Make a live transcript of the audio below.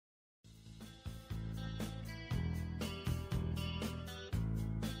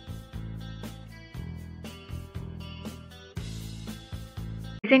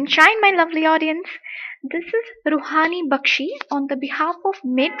Rise and shine, my lovely audience. This is Ruhani Bakshi on the behalf of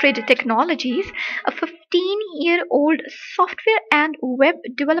Matridtech Technologies, a 15-year-old software and web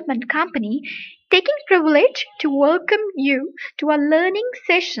development company, taking privilege to welcome you to a learning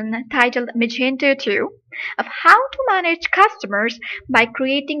session titled Magento 2 of how to manage customers by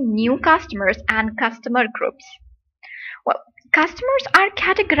creating new customers and customer groups. Well, customers are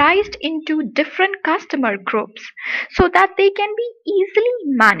categorized into different customer groups so that they can be easily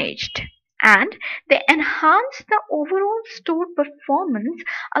managed, and they enhance the overall store performance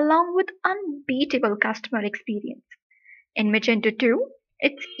along with unbeatable customer experience. In Magento 2,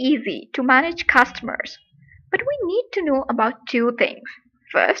 it's easy to manage customers, but we need to know about two things.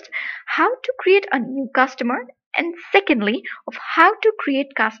 First, how to create a new customer, and secondly, of how to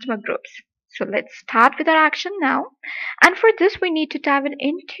create customer groups. So let's start with our action now. And for this, we need to dive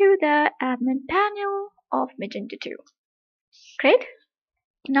into the admin panel of Magento 2. Great.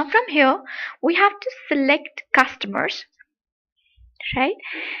 Now from here, we have to select customers, right?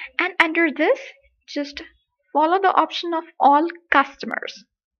 And under this, just follow the option of all customers.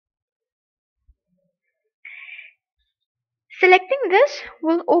 Selecting this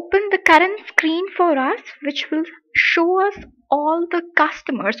will open the current screen for us, which will show us all the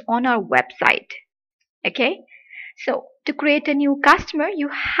customers on our website. Okay, so to create a new customer, you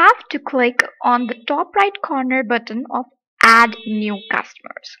have to click on the top right corner button of Add New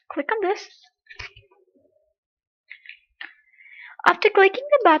Customers. Click on this. After clicking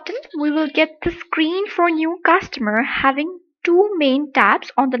the button, we will get the screen for new customer having two main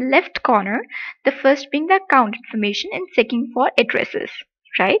tabs on the left corner, the first being the account information and second for addresses,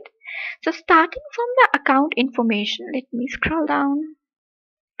 right? So starting from the account information, let me scroll down.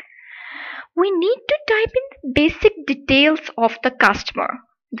 We need to type in basic details of the customer.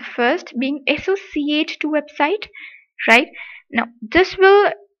 The first being associate to website, right? Now this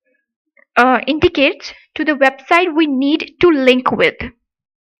will indicate to the website we need to link with,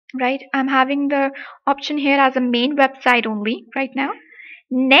 right? I'm having the option here as a main website only right now.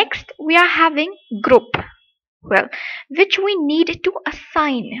 Next, we are having group, well, which we need to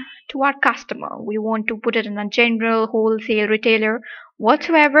assign to our customer. We want to put it in a general, wholesale, retailer,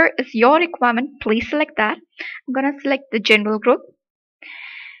 whatsoever is your requirement. Please select that. I'm gonna select the general group,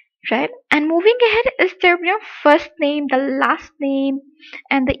 right? And moving ahead is their first name, the last name,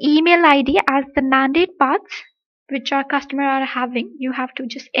 and the email ID as the mandate paths which our customer are having. You have to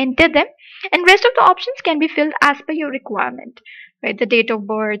just enter them, and rest of the options can be filled as per your requirement, right? The date of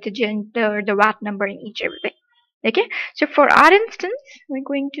birth, the gender, the VAT number, and each everything. Okay, so for our instance, we're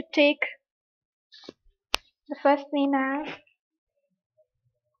going to take the first name as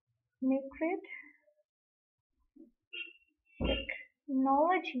Matrid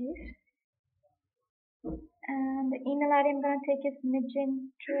Technologies, and the email ID I'm going to take is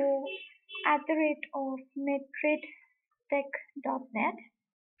Magento@matridtech.net.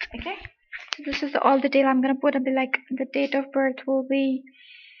 Okay, so this is all the detail I'm going to put. I'll be like the date of birth will be,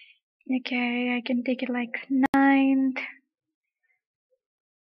 okay, I can take it like 9th,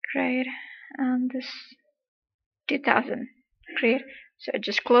 great, and this 2000, great. So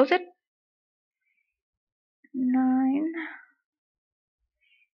just close it. 9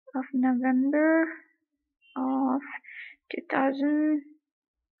 of November of 2000.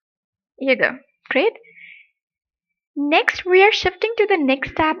 Here you go. Great. Next, we are shifting to the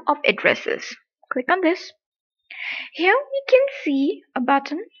next tab of addresses. Click on this. Here we can see a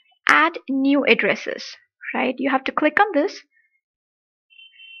button, Add New Addresses, right? You have to click on this.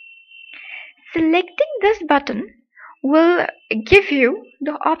 Selecting this button will give you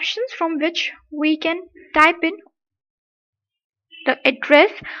the options from which we can type in the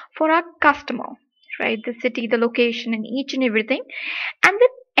address for our customer, right? The city, the location, and each and everything. And the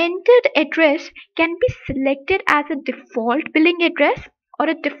entered address can be selected as a default billing address or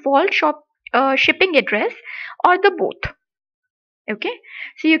a default shipping address, or the both. Okay,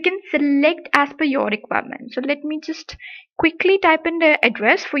 so you can select as per your requirement. So let me just quickly type in the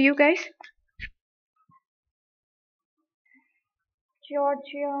address for you guys.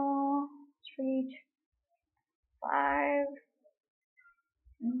 Georgia Street 5.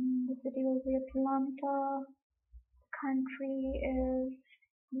 The city will be Atlanta. The country is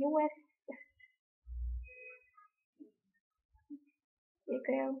US. Here you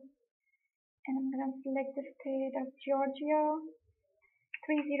go. And I'm going to select the state of Georgia.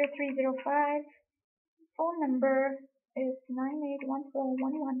 30305. Phone number is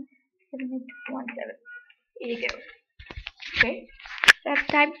 9814117817. Here you go. Okay. So I've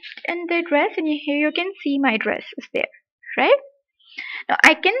typed in the address, and here you can see my address is there, right? Now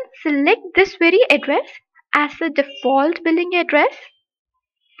I can select this very address as a default billing address,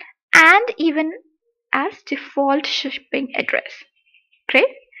 and even as default shipping address. Great.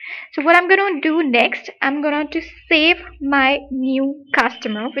 So what I'm going to do next, I'm going to save my new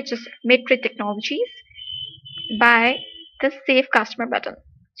customer, which is Matrid Technologies, by the Save Customer button.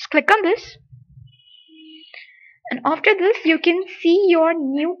 Just click on this. And after this, you can see your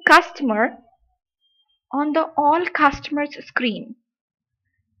new customer on the All Customers screen.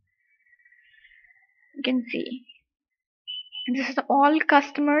 You can see. And this is the All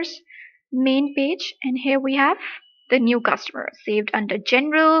Customers main page. And here we have the new customer saved under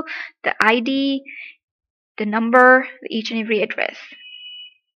General, the ID, the number, each and every address.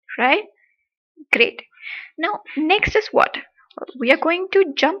 Right? Great. Now, next is what? We are going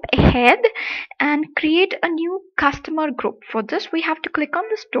to jump ahead and create a new customer group. For this, we have to click on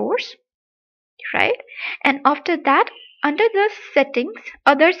the stores, right? And after that, under the settings,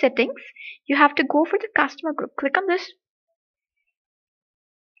 other settings, you have to go for the customer group. Click on this.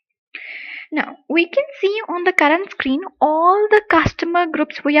 Now, we can see on the current screen all the customer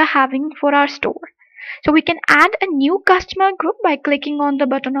groups we are having for our store. So we can add a new customer group by clicking on the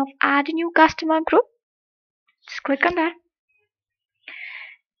button of Add New Customer Group. Just click on that.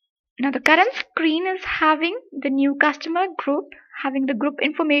 Now the current screen is having the new customer group, having the group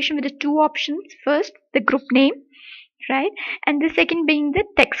information with the two options. First, the group name, right? And the second being the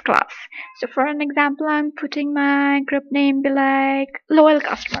text class. So for an example, I'm putting my group name be like loyal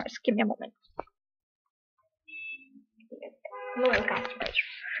customers. Give me a moment. Loyal customers,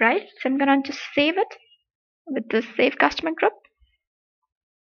 right? So I'm going to save it with the save customer group.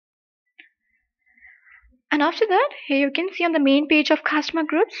 And after that, here you can see on the main page of customer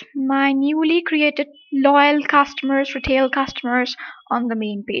groups, my newly created loyal customers, retail customers on the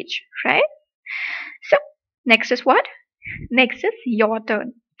main page, right? So next is what? Next is your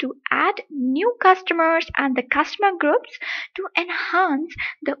turn to add new customers and the customer groups to enhance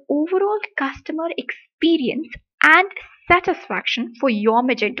the overall customer experience and satisfaction for your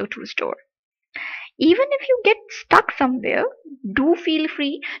Magento 2 store. Even if you get stuck somewhere, do feel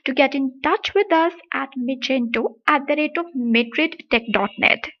free to get in touch with us at Magento at the rate of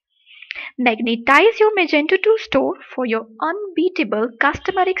Matridtech.net. Magnetize your Magento 2 store for your unbeatable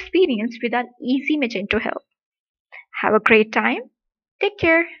customer experience with our easy Magento help. Have a great time. Take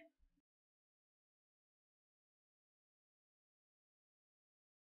care.